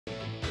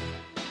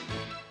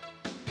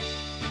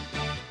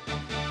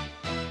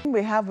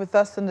We have with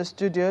us in the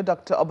studio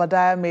Dr.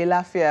 Obadiah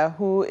Mailafia,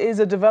 who is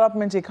a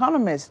development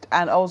economist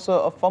and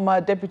also a former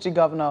deputy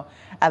governor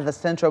at the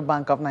Central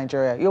Bank of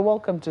Nigeria. You're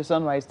welcome to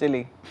Sunrise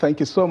Daily. Thank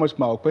you so much,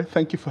 Maokwe.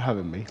 Thank you for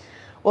having me.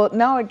 Well,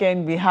 now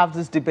again, we have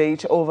this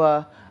debate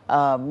over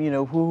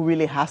who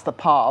really has the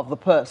power of the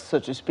purse, so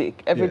to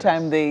speak. Every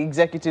time the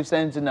executive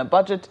sends in a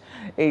budget,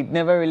 it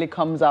never really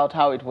comes out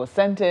how it was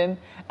sent in.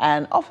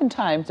 And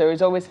oftentimes there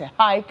is always a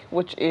hike,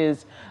 which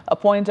is a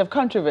point of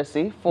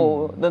controversy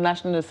for the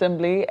National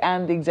Assembly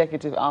and the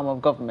executive arm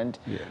of government.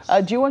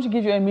 Yes. Do you want to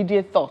give your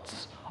immediate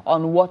thoughts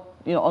on what,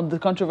 on the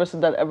controversy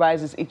that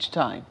arises each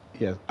time?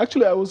 Yes.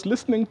 Actually, I was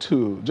listening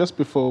to, just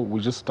before we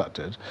just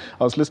started,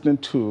 I was listening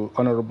to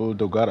Honorable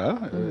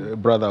Dogara, a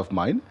brother of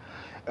mine,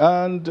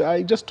 and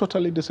I just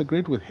totally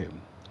disagreed with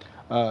him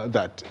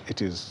that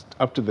it is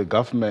up to the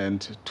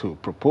government to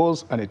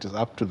propose and it is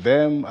up to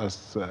them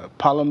as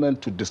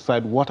Parliament to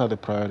decide what are the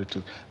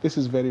priorities. This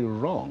is very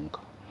wrong.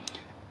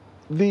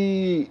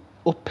 The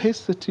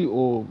opacity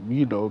or,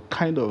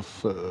 kind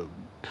of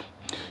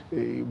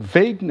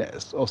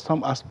vagueness of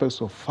some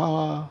aspects of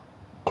our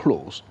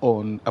clause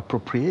on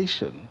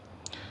appropriation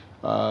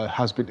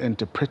has been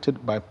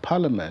interpreted by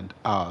Parliament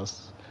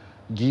as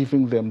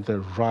giving them the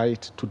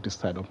right to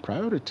decide on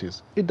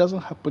priorities. It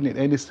doesn't happen in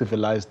any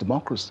civilized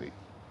democracy.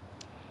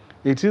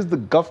 It is the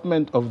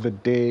government of the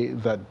day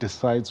that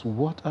decides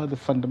what are the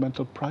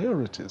fundamental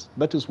priorities.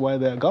 That is why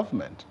they are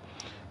government.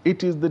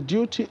 It is the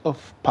duty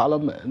of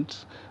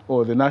Parliament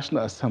or the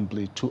National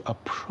Assembly to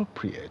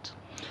appropriate.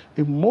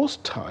 In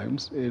most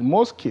times, in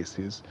most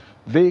cases,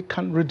 they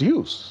can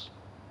reduce.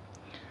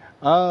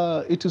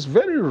 It is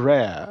very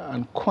rare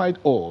and quite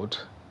odd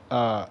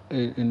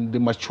in the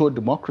mature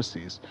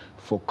democracies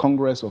for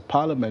Congress or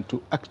Parliament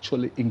to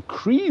actually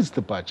increase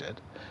the budget,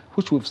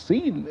 which we've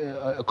seen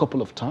a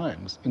couple of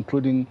times,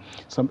 including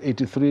some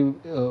 83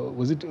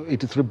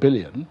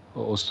 billion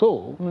or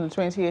so. In the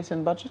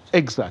 2018 budget?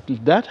 Exactly.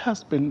 That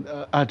has been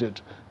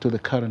added to the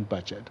current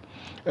budget.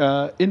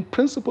 In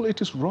principle,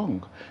 it is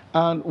wrong.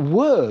 And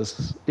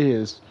worse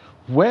is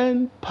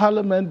when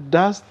Parliament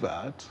does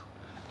that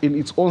in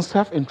its own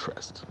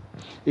self-interest.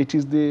 It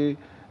is the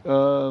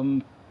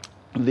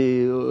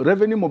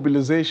Revenue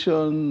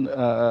Mobilization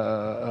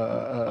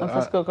and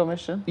Fiscal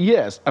Commission?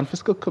 Yes, and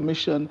Fiscal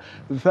Commission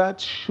that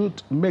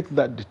should make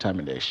that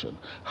determination.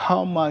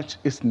 How much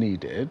is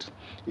needed,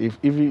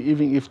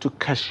 even if to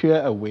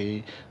cashier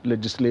away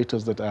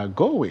legislators that are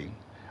going,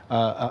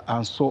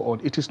 and so on.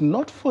 It is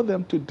not for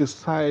them to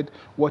decide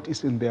what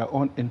is in their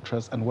own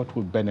interest and what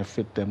will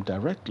benefit them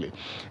directly.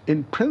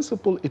 In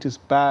principle, it is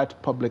bad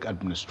public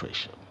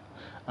administration.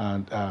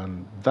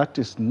 And that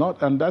is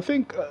not, and I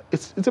think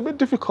it's a bit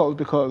difficult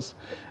because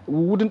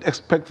we wouldn't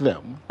expect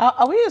them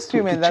Are we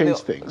assuming to that change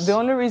things. The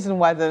only reason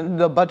why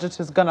the budget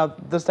has gone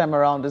up this time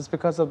around is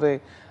because of the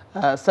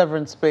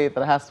severance pay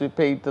that has to be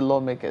paid to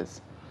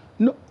lawmakers?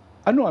 No,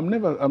 I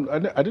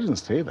didn't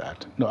say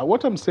that. No,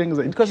 what I'm saying is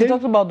that because you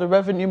talked about the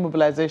revenue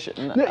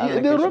mobilization.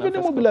 The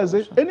revenue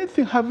mobilization,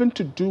 anything having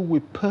to do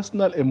with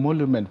personal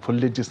emolument for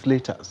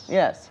legislators.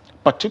 Yes.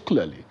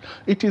 Particularly,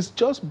 it is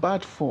just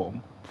bad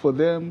form for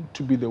them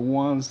to be the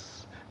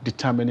ones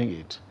determining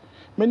it.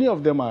 Many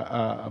of them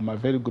are my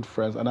very good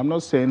friends, and I'm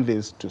not saying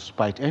this to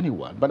spite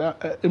anyone,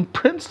 but in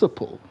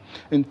principle,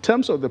 in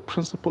terms of the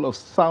principle of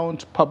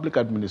sound public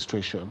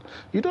administration,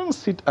 you don't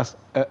sit as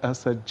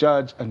a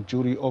judge and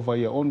jury over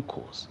your own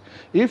cause.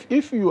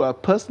 If you are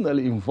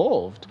personally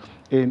involved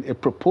in a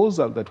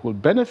proposal that will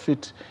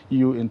benefit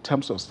you in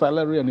terms of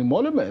salary and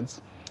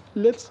emoluments,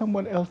 let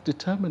someone else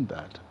determine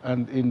that.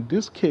 And in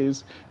this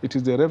case, it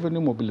is the revenue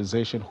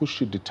mobilization who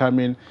should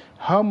determine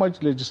how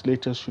much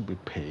legislators should be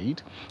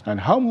paid and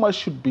how much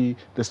should be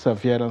the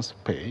severance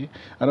pay.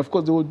 And of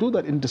course, they will do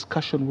that in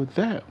discussion with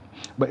them.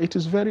 But it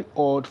is very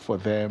odd for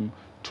them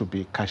to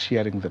be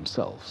cashiering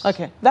themselves.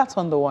 Okay, that's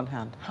on the one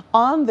hand.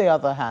 On the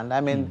other hand, I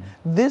mean,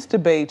 this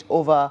debate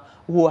over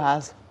who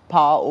has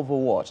power over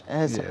what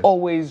has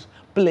always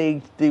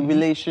plagued the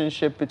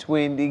relationship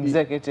between the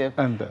executive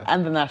and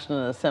the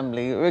National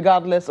Assembly,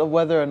 regardless of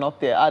whether or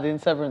not they're adding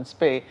severance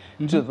pay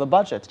to the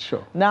budget.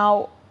 Sure.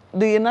 Now,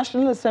 the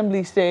National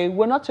Assembly say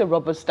we're not a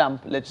rubber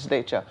stamp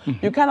legislature.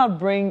 You cannot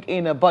bring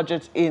in a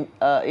budget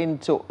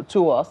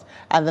to us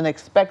and then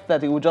expect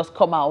that it will just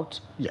come out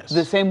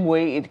the same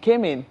way it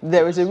came in.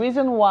 There is a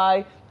reason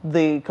why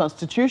the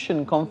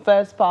Constitution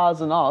confers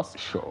powers on us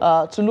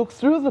to look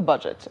through the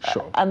budget.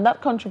 And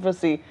that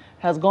controversy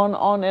has gone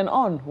on and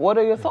on. What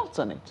are your thoughts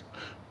on it?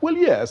 Well,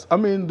 yes. I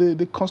mean,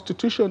 the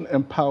Constitution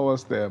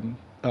empowers them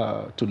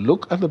to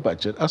look at the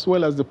budget as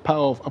well as the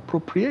power of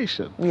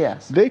appropriation.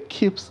 Yes. They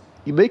keep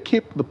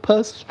the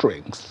purse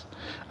strings.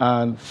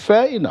 And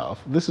fair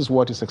enough, this is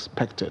what is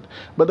expected.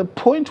 But the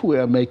point we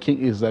are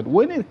making is that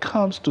when it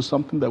comes to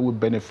something that will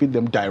benefit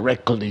them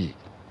directly,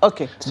 so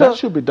that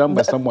should be done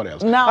by someone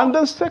else. Now, and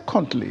then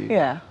secondly,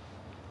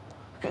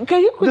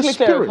 can you quickly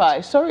clarify?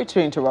 Sorry to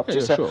interrupt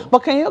you, sir. Sure. But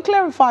can you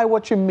clarify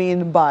what you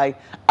mean by,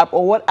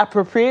 or what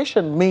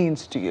appropriation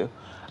means to you?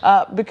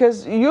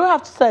 Because you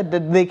have said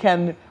that they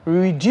can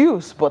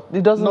reduce, but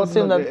it doesn't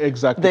seem that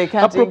exactly. They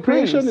can't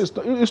Appropriation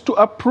is to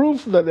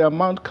approve that the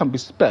amount can be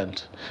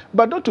spent,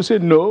 but not to say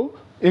no,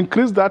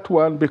 increase that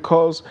one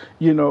because,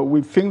 you know,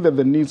 we think that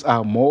the needs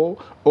are more,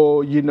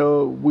 or, you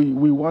know,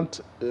 we want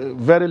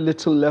very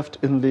little left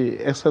in the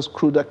excess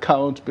crude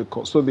account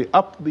because, so they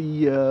up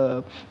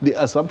the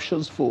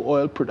assumptions for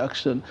oil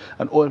production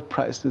and oil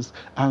prices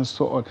and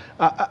so on.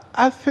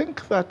 I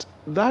think that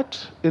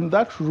in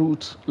that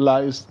route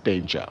lies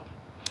danger,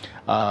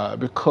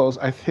 because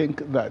I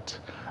think that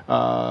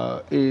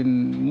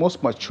in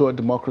most mature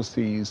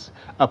democracies,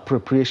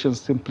 appropriation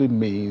simply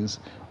means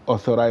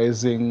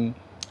authorizing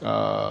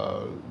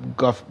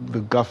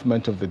the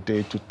government of the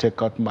day to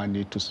take out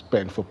money to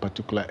spend for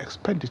particular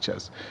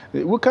expenditures.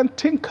 We can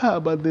tinker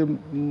about the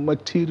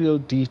material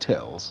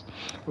details,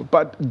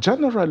 but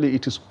generally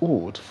it is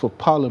ought for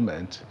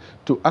Parliament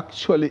to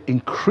actually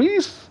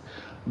increase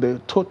the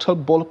total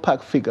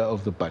ballpark figure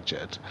of the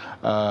budget,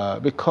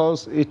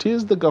 because it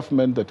is the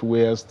government that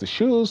wears the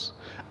shoes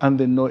and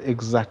they know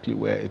exactly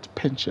where it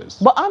pinches.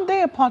 But aren't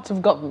they a part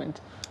of government?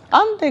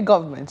 Aren't they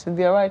governments in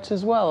their rights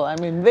as well? I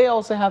mean, they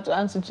also have to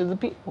answer to the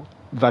people.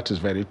 That is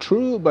very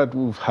true, but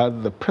we've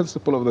had the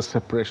principle of the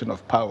separation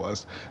of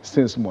powers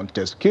since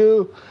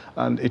Montesquieu,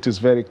 and it is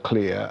very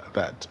clear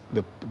that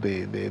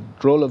the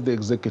role of the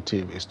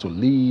executive is to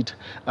lead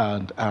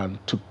and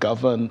to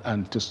govern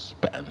and to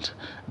spend.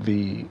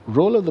 The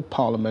role of the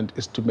parliament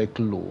is to make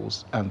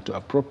laws and to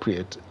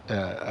appropriate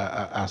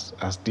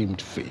as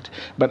deemed fit.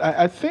 But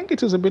I think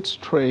it is a bit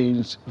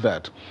strange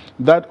that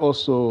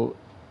also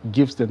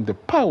gives them the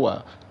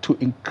power to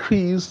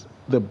increase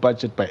the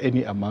budget by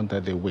any amount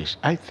that they wish.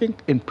 I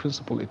think in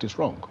principle it is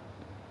wrong.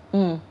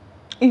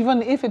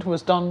 Even if it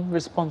was done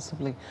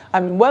responsibly. I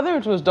mean, whether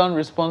it was done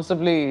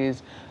responsibly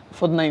is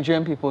for the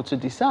Nigerian people to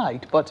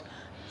decide, but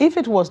if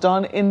it was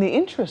done in the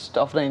interest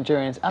of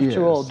Nigerians,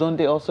 after all, don't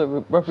they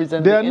also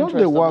represent the interest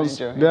of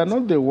Nigerians? They are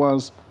not the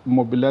ones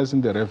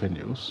mobilizing the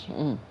revenues.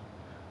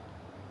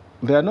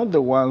 They are not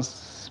the ones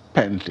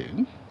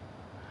spending.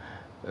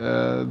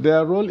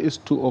 Their role is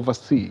to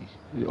oversee.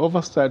 The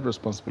oversight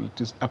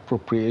responsibilities,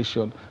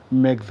 appropriation,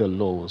 make the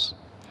laws.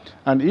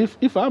 And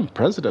if I'm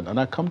president and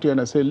I come to you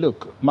and I say,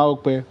 look,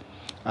 Maokpe,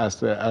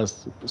 as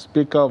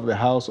Speaker of the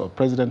House or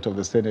President of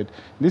the Senate,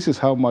 this is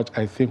how much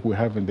I think we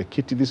have in the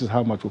kitty, this is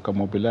how much we can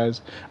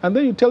mobilize. And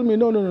then you tell me,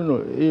 no,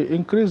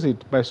 increase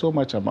it by so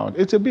much amount.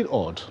 It's a bit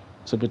odd.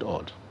 It's a bit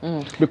odd.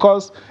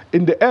 Because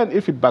in the end,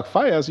 if it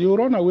backfires, you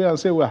run away and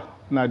say, well,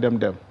 nah,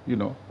 them, you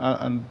know,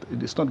 and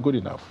it's not good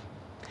enough.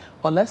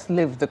 Well, let's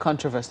leave the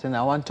controversy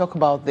now and talk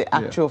about the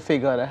actual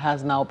figure that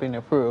has now been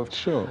approved.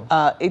 Sure.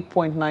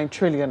 8.9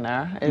 trillion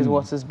naira is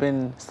what has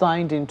been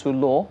signed into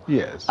law.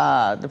 Yes.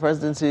 The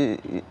president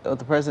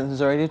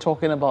is already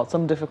talking about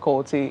some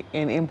difficulty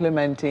in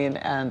implementing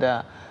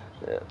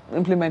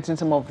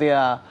some of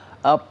their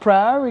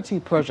priority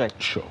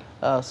projects,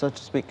 so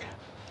to speak.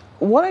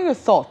 What are your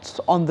thoughts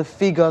on the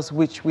figures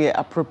which were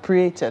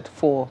appropriated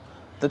for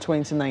the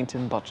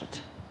 2019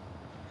 budget?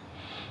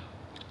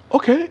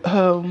 Okay.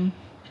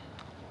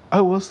 I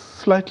was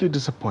slightly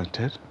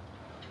disappointed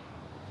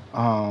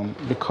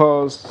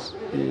because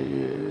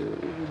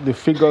the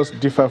figures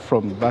differ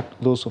from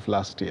those of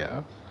last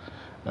year.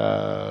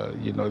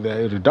 You know, there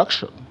is a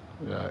reduction,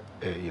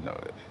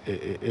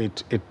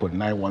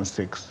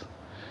 8.916,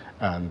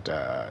 and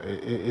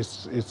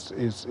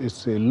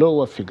it's a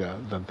lower figure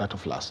than that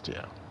of last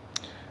year.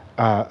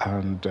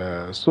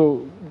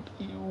 So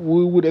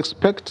we would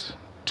expect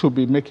to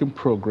be making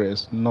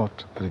progress,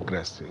 not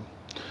regressing.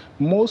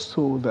 More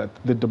so that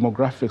the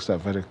demographics are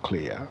very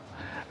clear.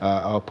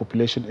 Our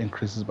population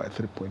increases by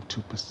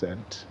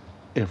 3.2%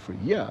 every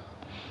year.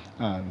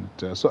 And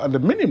so at the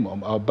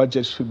minimum, our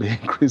budget should be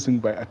increasing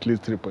by at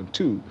least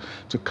 3.2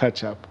 to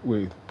catch up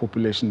with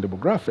population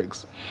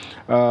demographics.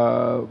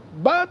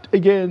 But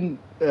again,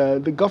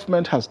 the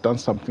government has done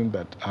something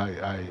that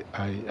I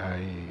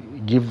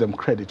give them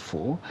credit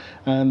for,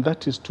 and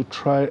that is to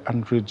try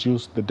and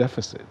reduce the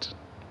deficit.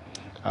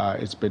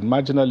 It's been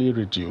marginally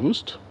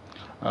reduced.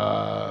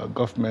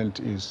 Government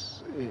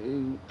is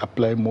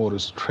applying more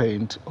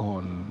restraint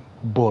on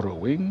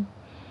borrowing,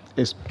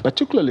 is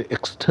particularly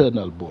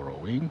external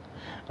borrowing,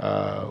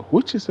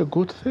 which is a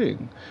good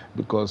thing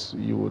because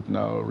you would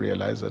now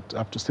realize that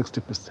up to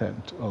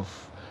 60%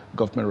 of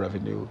government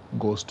revenue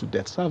goes to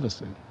debt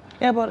servicing.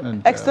 Yeah, but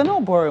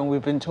external borrowing,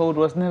 we've been told,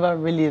 was never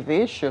really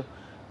the issue.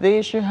 The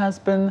issue has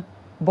been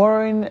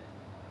borrowing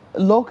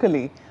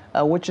locally,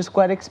 which is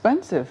quite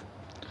expensive.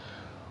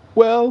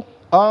 Well,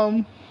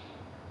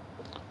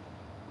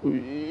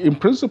 in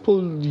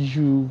principle,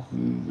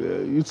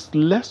 it's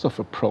less of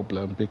a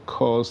problem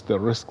because the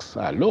risks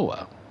are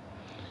lower.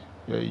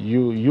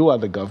 You are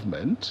the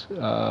government. You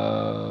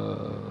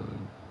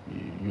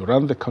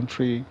run the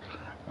country.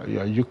 You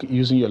are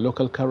using your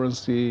local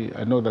currency.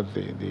 I know that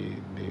the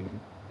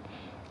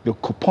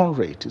coupon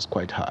rate is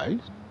quite high,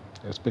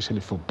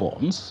 especially for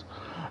bonds.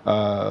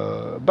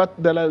 But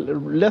there are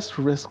less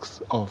risks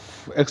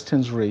of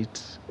exchange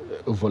rate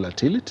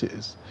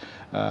volatilities.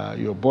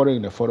 you're borrowing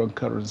in a foreign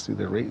currency,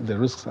 the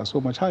risks are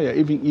so much higher,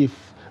 even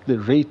if the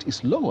rate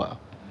is lower.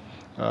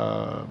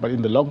 But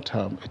in the long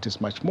term, it is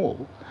much more.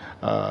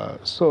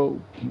 So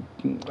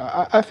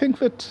I think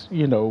that,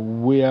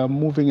 we are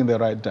moving in the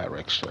right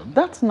direction.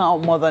 That's now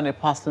more than a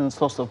passing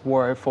source of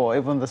worry for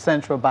even the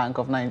Central Bank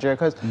of Nigeria,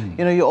 because,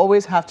 you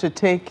always have to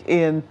take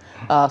in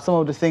some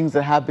of the things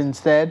that have been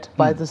said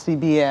by the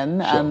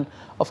CBN, Sure. and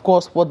of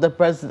course what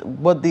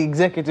the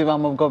executive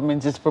arm of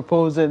government is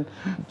proposing.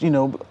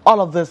 All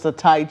of this are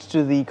tied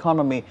to the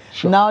economy.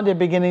 Sure. Now they're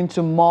beginning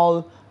to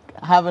mull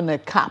having a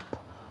cap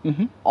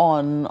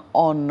on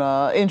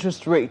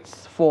interest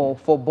rates for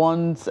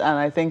bonds and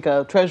I think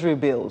treasury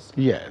bills.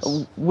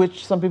 Yes.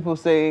 Which some people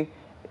say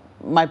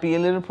might be a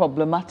little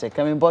problematic.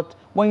 I mean, but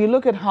when you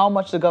look at how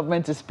much the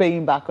government is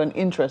paying back on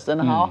interest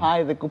and how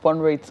high the coupon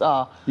rates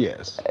are,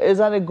 yes, is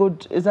that a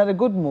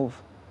good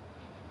move?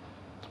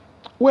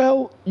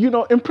 Well,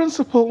 in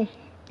principle,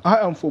 I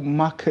am for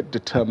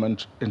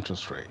market-determined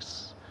interest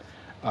rates,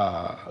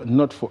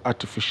 not for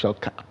artificial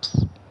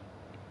caps.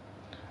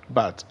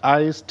 But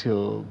I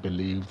still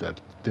believe that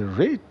the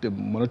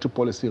monetary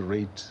policy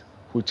rate,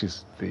 which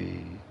is the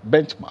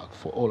benchmark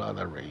for all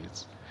other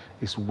rates,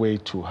 is way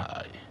too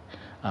high.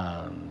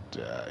 And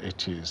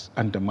it is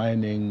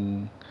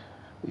undermining,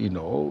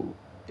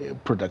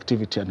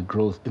 productivity and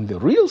growth in the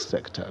real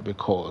sector,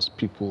 because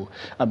people,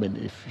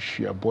 if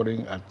you are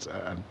borrowing at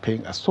and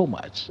paying at so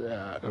much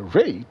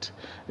rate,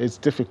 it's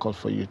difficult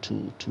for you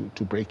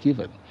to break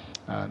even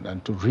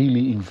and to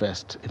really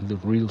invest in the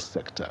real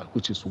sector,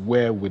 which is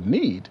where we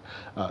need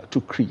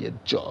to create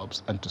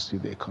jobs and to see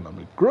the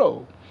economy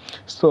grow.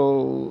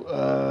 So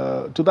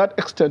to that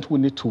extent, we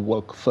need to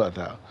work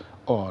further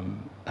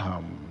on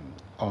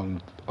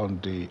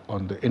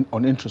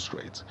interest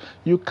rates.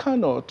 You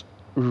cannot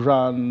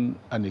run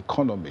an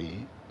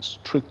economy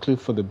strictly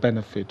for the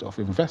benefit of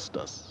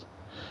investors.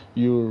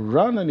 You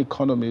run an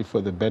economy for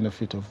the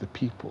benefit of the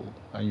people,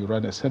 and you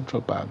run a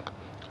central bank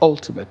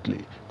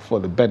ultimately for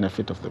the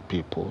benefit of the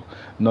people,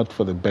 not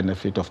for the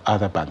benefit of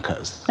other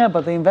bankers. Yeah,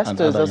 but the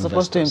investors are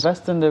supposed to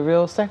invest in the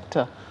real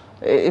sector.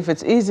 If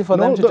it's easy for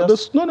them to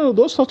just... No,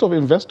 those sorts of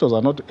investors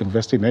are not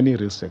investing in any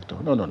real sector.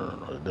 No,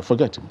 they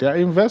forget it. They are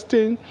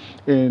investing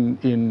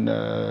in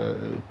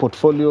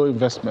portfolio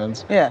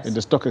investments in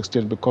the stock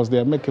exchange because they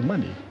are making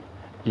money.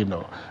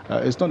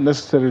 It's not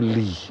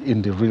necessarily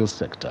in the real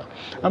sector.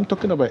 I'm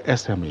talking about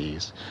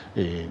SMEs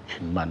in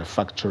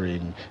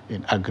manufacturing,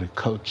 in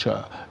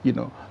agriculture.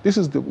 This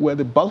is where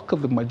the bulk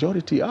of the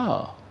majority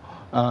are.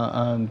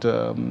 When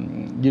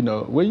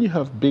you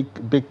have big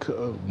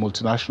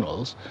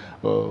multinationals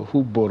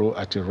who borrow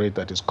at a rate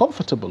that is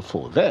comfortable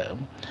for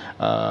them,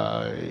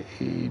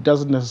 it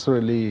doesn't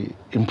necessarily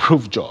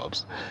improve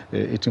jobs.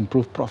 It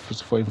improves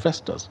profits for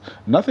investors.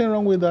 Nothing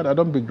wrong with that. I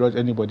don't begrudge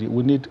anybody.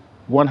 We need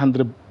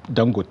 100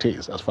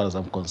 Dangotes, as far as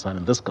I'm concerned,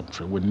 in this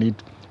country. We need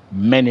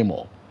many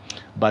more.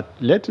 But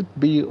let it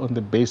be on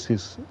the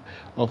basis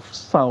of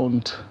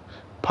sound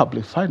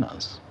public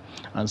finance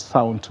and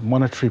sound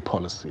monetary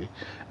policy,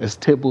 a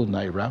stable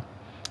naira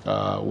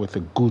with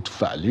a good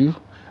value,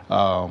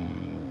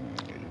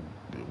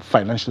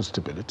 financial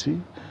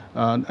stability,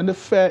 and a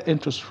fair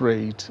interest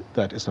rate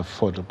that is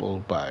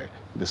affordable by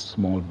the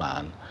small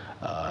man,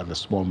 the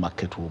small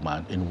market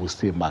woman in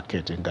Wuse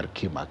market, in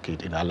Garki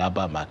market, in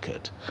Alaba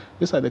market.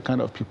 These are the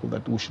kind of people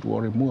that we should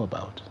worry more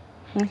about.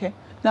 Okay.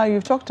 Now,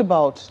 you've talked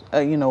about,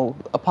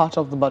 a part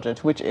of the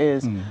budget, which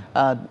is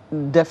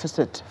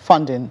deficit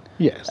funding.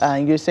 Yes.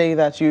 And you say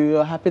that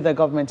you're happy the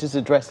government is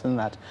addressing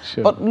that.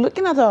 Sure. But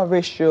looking at our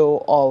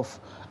ratio of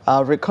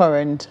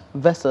recurrent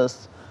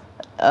versus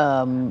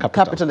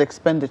capital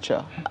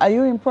expenditure, are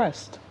you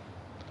impressed?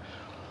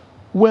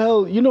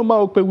 Well,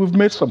 Maokpe, we've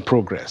made some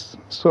progress.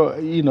 So,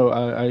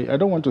 I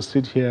don't want to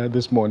sit here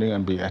this morning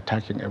and be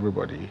attacking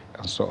everybody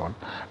and so on.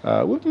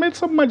 We've made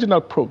some marginal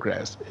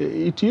progress.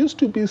 It used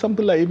to be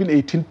something like even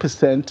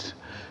 18%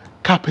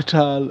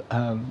 capital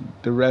and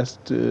the rest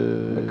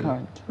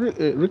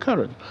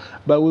recurrent.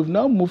 But we've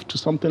now moved to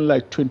something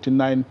like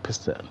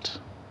 29%,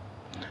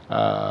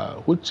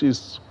 which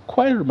is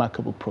quite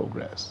remarkable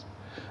progress.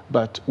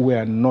 But we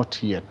are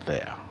not yet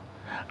there.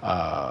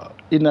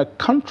 In a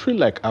country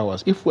like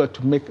ours, if we're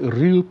to make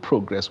real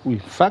progress, in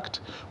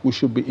fact, we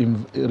should be,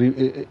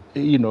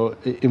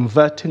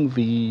 inverting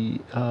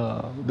the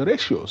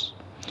ratios.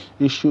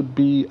 It should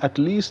be at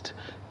least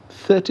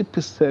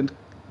 30%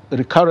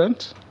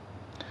 recurrent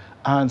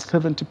and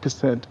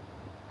 70%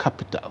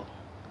 capital,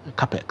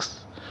 capex.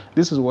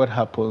 This is what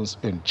happens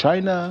in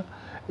China,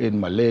 in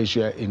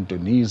Malaysia,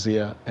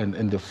 Indonesia, and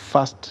in the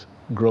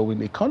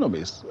fast-growing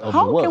economies of the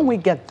world. How can we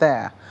get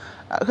there?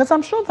 Because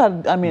I'm sure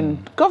that,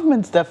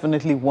 governments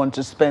definitely want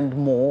to spend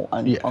more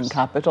on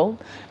capital.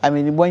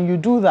 When you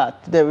do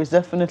that, there is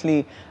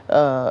definitely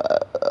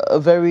a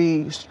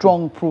very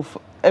strong proof,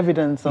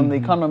 evidence on the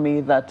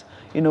economy that,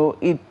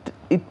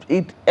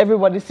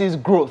 everybody sees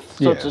growth,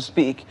 so to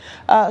speak.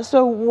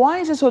 So why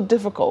is it so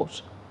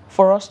difficult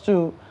for us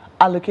to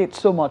allocate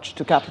so much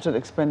to capital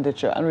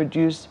expenditure and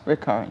reduce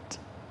recurrent?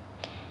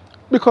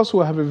 Because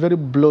we have a very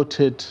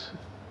bloated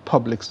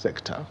public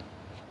sector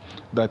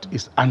that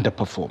is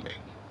underperforming.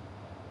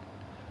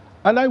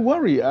 And I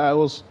worry. I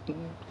was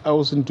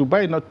in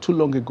Dubai not too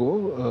long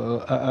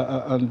ago,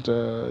 and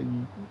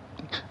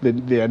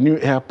their new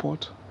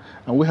airport,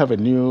 and we have a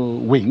new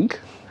wing.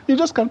 You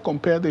just can't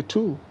compare the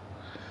two.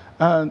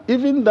 And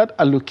even that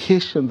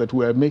allocation that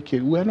we are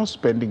making, we are not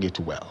spending it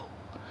well.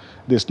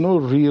 There's no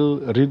real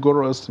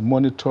rigorous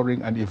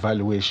monitoring and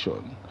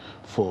evaluation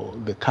for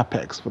the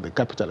CAPEX, for the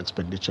capital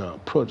expenditure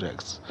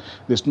projects.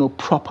 There's no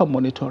proper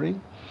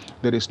monitoring.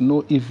 There is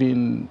no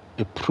even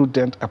a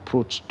prudent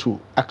approach to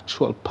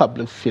actual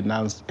public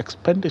finance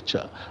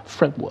expenditure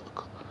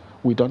framework.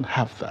 We don't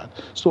have that.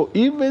 So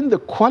even the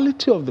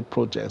quality of the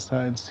projects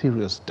are in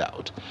serious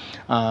doubt.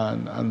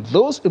 And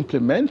those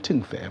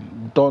implementing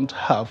them don't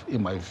have,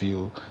 in my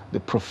view, the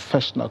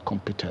professional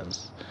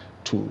competence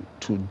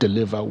to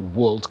deliver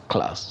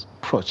world-class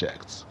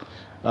projects.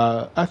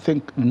 I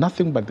think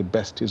nothing but the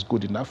best is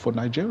good enough for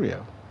Nigeria.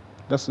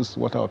 This is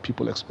what our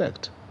people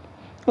expect.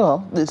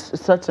 Well,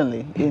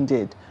 certainly,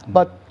 indeed.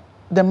 But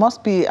there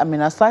must be, I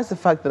mean, aside the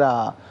fact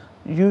that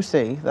you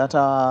say that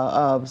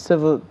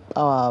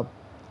our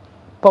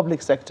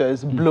public sector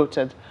is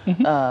bloated,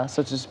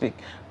 so to speak.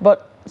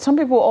 But some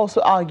people also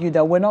argue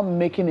that we're not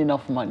making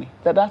enough money,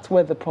 that's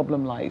where the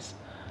problem lies.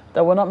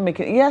 That we're not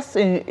making, yes,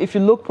 if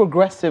you look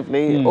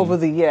progressively over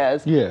the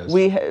years,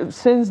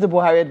 since the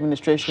Buhari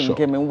administration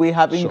came in, we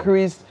have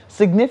increased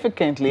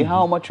significantly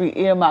how much we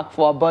earmark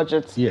for our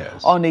budgets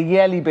on a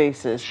yearly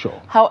basis.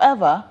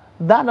 However,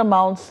 that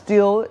amount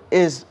still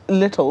is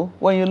little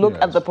when you look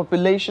at the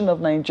population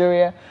of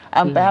Nigeria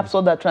and perhaps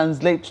what that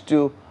translates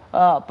to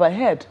per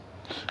head.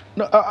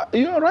 No,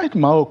 you're right,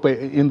 Maok,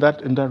 in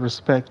that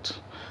respect.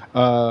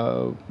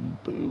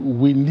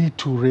 We need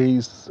to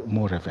raise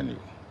more revenue.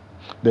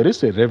 There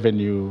is a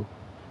revenue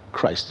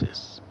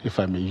crisis, if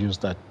I may use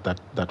that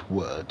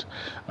word.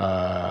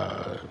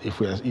 If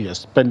we are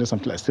spending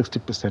something like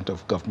 60%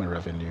 of government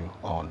revenue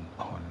on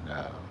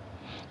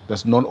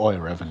that's non-oil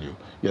revenue,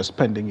 you're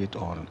spending it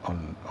on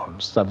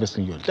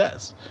servicing your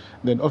debts,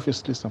 then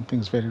obviously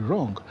something's very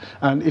wrong.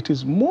 And it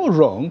is more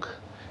wrong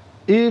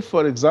if,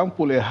 for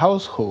example, a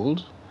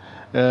household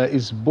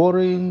is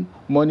borrowing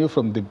money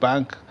from the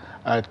bank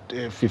at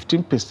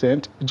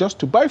 15% just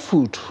to buy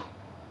food.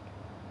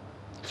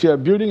 If you are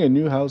building a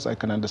new house, I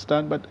can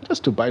understand, but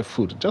just to buy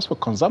food, just for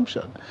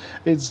consumption,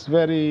 it's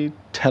very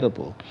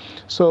terrible.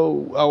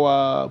 So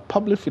our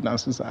public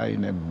finances are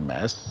in a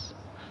mess.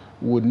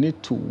 We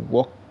need to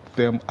work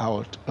them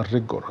out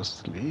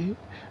rigorously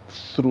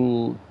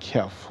through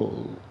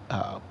careful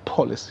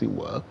policy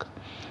work.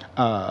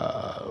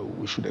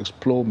 We should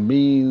explore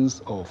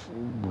means of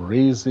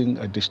raising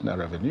additional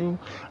revenue.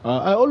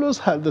 I always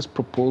had this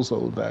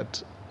proposal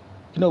that,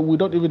 we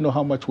don't even know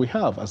how much we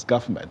have as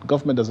government.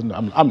 Government doesn't know.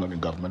 I'm not in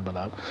government,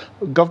 but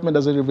government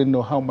doesn't even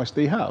know how much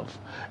they have.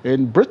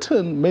 In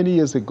Britain, many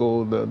years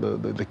ago,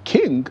 the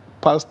king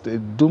passed a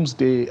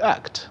Doomsday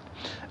Act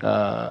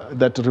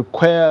that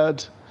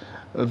required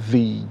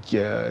the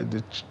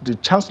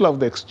Chancellor of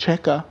the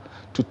Exchequer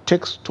to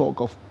take stock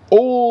of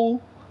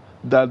all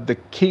that the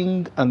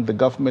king and the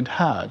government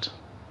had.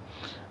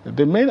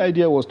 The main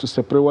idea was to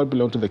separate what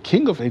belonged to the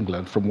King of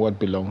England from what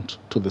belonged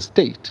to the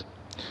state.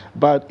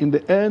 But in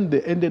the end,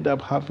 they ended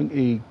up having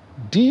a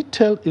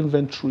detailed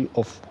inventory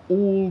of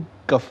all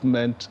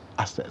government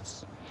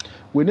assets.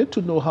 We need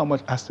to know how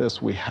much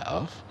assets we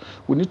have.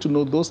 We need to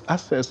know those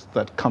assets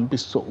that can be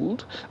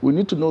sold. We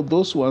need to know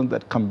those ones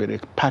that can be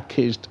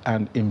packaged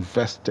and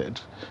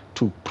invested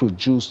to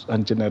produce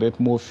and generate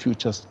more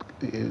future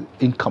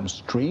income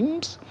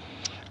streams.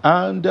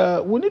 And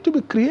we need to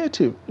be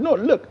creative.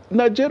 Look,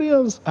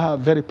 Nigerians are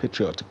very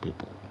patriotic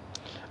people.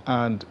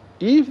 And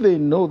if they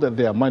know that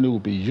their money will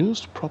be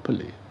used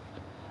properly,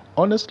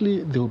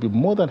 honestly, they will be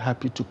more than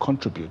happy to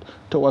contribute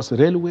towards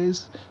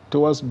railways,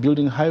 towards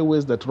building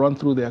highways that run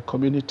through their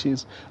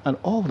communities, and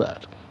all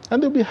that.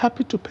 And they'll be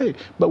happy to pay.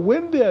 But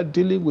when they are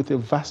dealing with a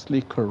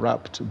vastly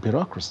corrupt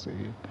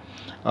bureaucracy,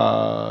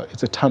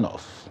 it's a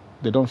turn-off.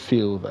 They don't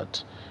feel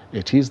that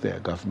it is their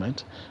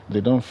government.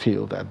 They don't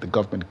feel that the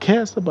government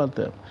cares about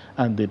them.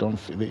 And they don't,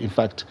 in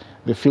fact,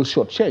 they feel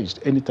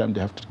shortchanged anytime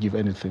they have to give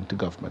anything to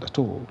government at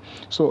all.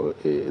 So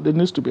there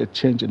needs to be a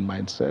change in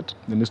mindset.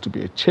 There needs to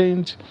be a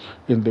change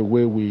in the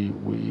way we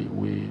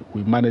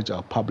manage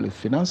our public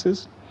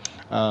finances.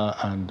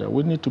 And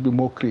we need to be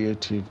more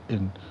creative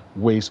in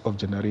ways of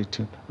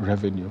generating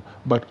revenue,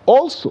 but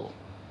also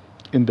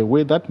in the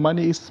way that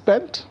money is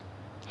spent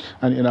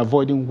and in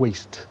avoiding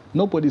waste.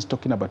 Nobody is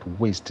talking about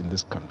waste in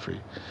this country.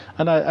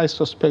 And I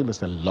suspect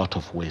there's a lot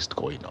of waste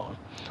going on.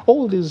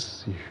 All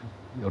this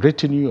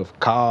retinue of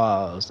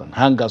cars and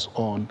hangers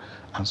on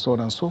and so on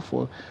and so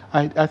forth,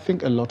 I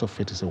think a lot of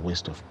it is a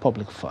waste of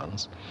public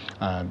funds.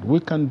 And we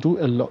can do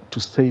a lot to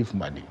save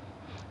money.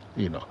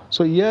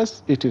 So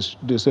yes,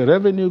 there's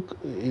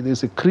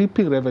a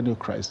creeping revenue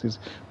crisis,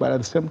 but at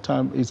the same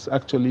time, it's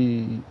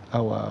actually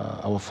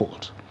our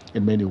fault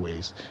in many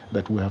ways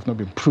that we have not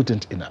been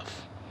prudent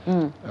enough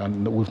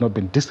And we've not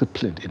been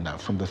disciplined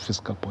enough from the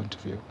fiscal point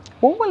of view.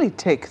 What will it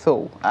take,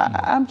 though?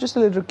 I'm just a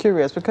little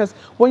curious, because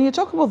when you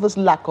talk about this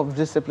lack of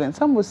discipline,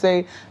 some would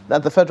say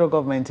that the federal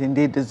government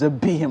indeed is a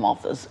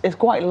behemoth. It's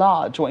quite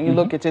large when you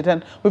look at it.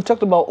 And we've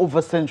talked about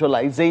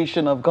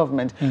over-centralization of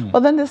government.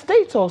 But then the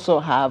states also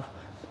have,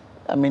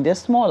 I mean, they're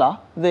smaller.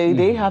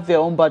 They have their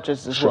own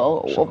budgets as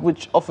well,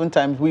 which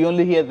oftentimes we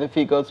only hear the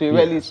figures. We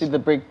rarely see the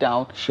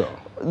breakdown.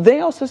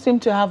 They also seem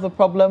to have the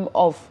problem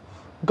of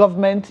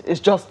government is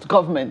just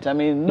government. I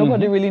mean,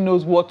 nobody really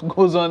knows what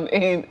goes on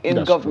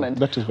in government.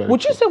 That is very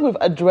Would you true. say we've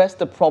addressed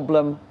the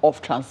problem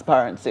of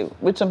transparency,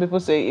 which some people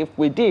say if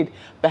we did,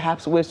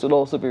 perhaps waste would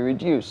also be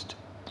reduced?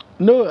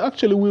 No,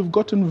 actually, we've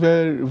gotten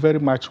very, very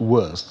much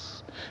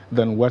worse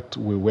than what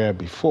we were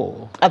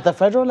before. At the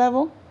federal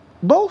level?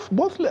 Both,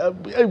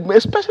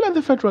 especially at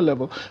the federal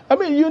level. I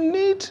mean, you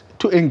need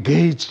to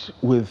engage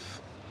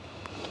with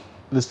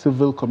the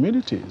civil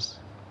communities.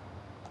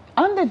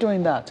 Aren't they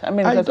doing that? I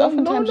mean, because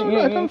oftentimes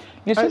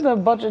you see the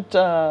budget,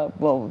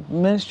 well,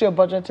 Ministry of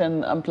Budget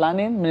and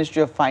Planning,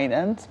 Ministry of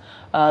Finance,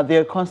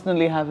 they're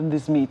constantly having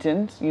these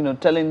meetings, you know,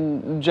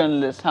 telling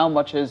journalists how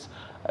much has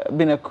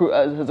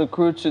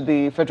accrued to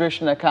the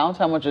Federation account,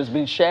 how much has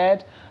been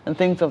shared, and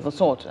things of the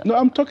sort. No,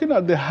 I'm talking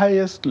at the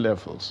highest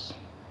levels.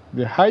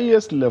 The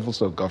highest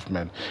levels of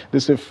government.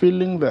 There's a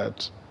feeling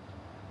that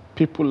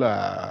people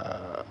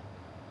are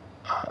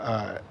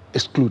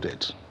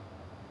excluded.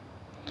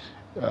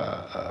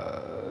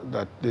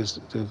 That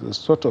there's a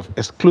sort of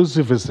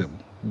exclusivism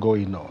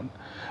going on,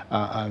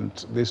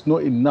 and there's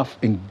not enough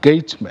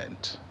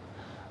engagement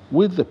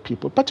with the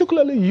people,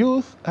 particularly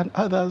youth and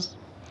others,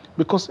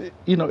 because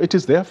you know it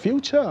is their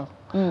future,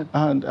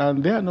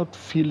 and they are not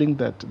feeling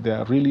that they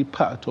are really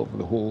part of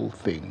the whole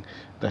thing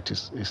that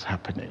is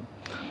happening.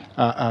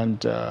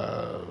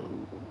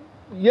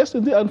 Yes,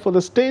 and for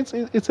the states,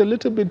 it's a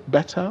little bit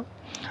better,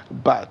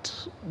 but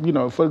you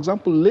know, for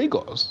example,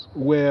 Lagos,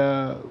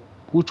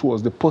 which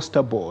was the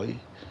poster boy,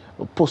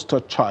 or poster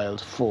child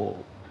for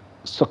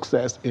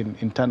success in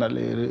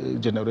internally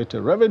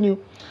generated revenue,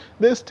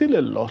 there's still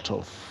a lot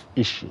of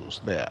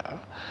issues there.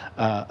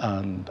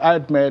 And I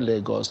admire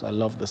Lagos, I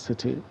love the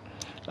city.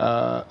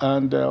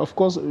 Of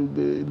course,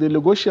 the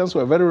Lagosians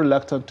were very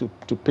reluctant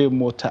to pay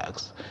more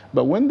tax.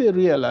 But when they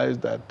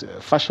realized that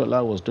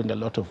Fashola was doing a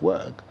lot of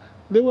work,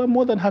 they were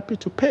more than happy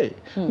to pay.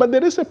 But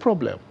there is a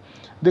problem.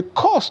 The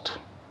cost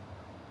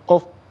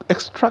of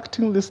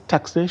extracting this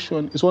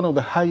taxation is one of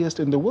the highest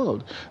in the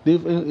world.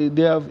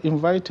 They have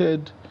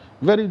invited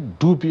very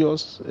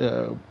dubious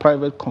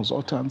private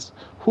consultants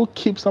who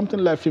keep something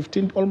like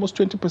 15, almost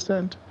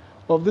 20%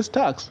 of this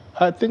tax.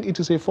 I think it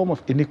is a form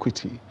of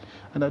iniquity.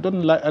 And I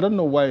don't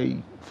know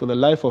why, for the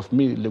life of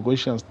me,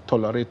 Lagosians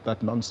tolerate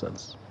that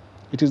nonsense.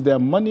 It is their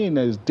money and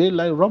it's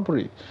daylight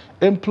robbery.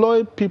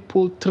 Employ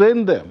people,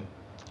 train them.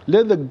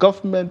 Let the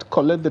government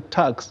collect the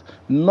tax,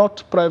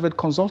 not private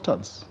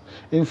consultants.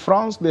 In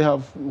France, they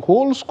have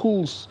whole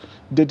schools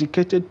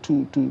dedicated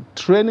to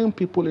training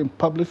people in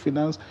public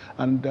finance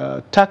and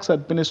tax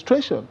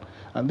administration.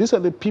 And these are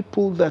the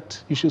people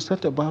that you should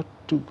set about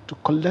to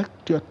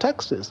collect your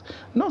taxes,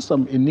 not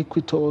some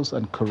iniquitous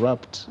and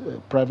corrupt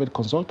private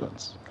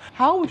consultants.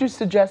 How would you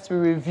suggest we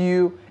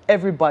review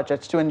every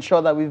budget to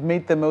ensure that we've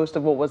made the most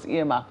of what was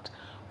earmarked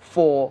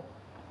for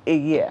a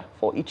year,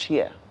 for each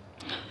year?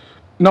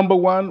 Number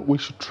one, we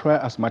should try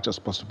as much as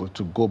possible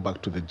to go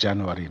back to the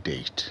January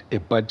date. A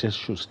budget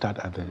should start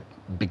at the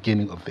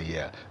beginning of the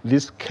year.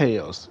 This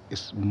chaos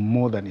is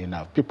more than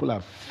enough. People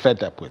are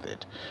fed up with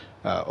it.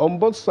 On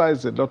both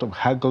sides, a lot of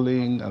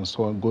haggling and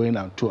so on going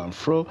on to and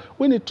fro.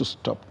 We need to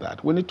stop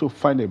that. We need to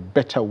find a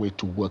better way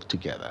to work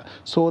together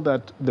so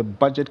that the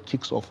budget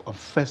kicks off on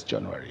 1st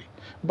January.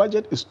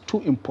 Budget is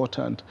too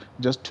important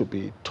just to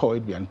be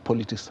toyed with and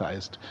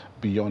politicized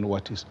beyond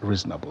what is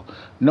reasonable.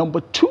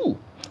 Number two,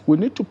 we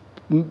need to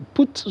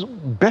put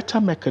better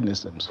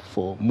mechanisms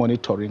for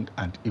monitoring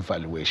and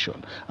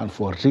evaluation and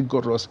for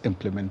rigorous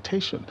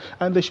implementation.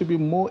 And there should be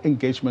more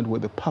engagement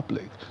with the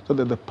public so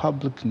that the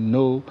public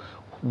know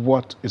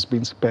what is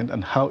being spent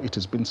and how it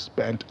is being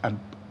spent and,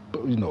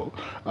 you know,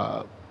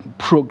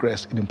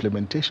 progress in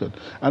implementation.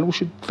 And we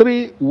should,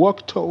 3,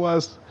 work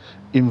towards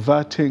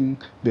inverting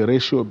the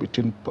ratio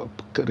between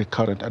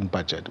recurrent and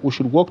budget. We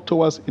should work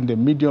towards, in the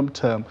medium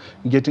term,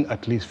 getting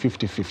at least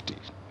 50-50.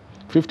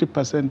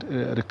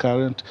 50%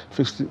 recurrent,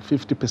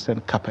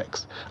 50%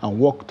 capex, and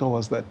work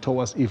towards that,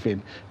 towards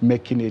even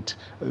making it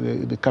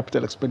the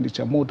capital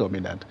expenditure more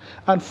dominant.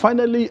 And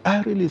finally,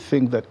 I really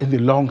think that in the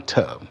long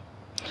term,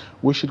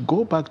 we should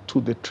go back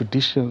to the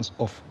traditions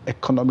of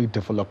economic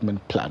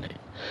development planning,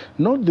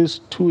 not this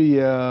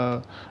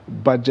 2-year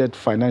budget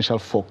financial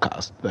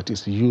forecast that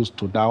is used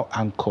to now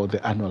anchor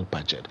the annual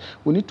budget.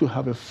 We need to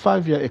have a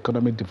 5-year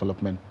economic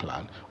development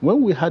plan.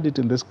 When we had it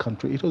in this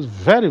country, it was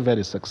very,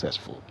 very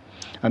successful.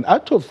 And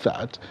out of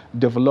that,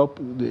 develop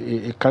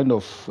a kind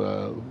of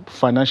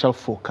financial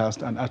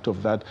forecast, and out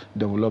of that,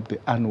 develop the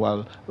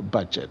annual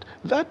budget.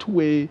 That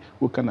way,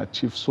 we can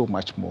achieve so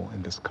much more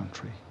in this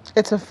country.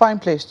 It's a fine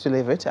place to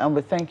leave it, and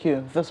we thank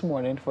you this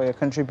morning for your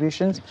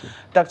contributions.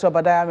 Dr.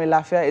 Obadiah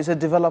Mailafia is a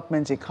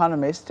development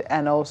economist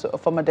and also a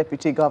former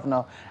deputy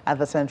governor at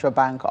the Central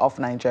Bank of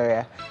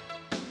Nigeria.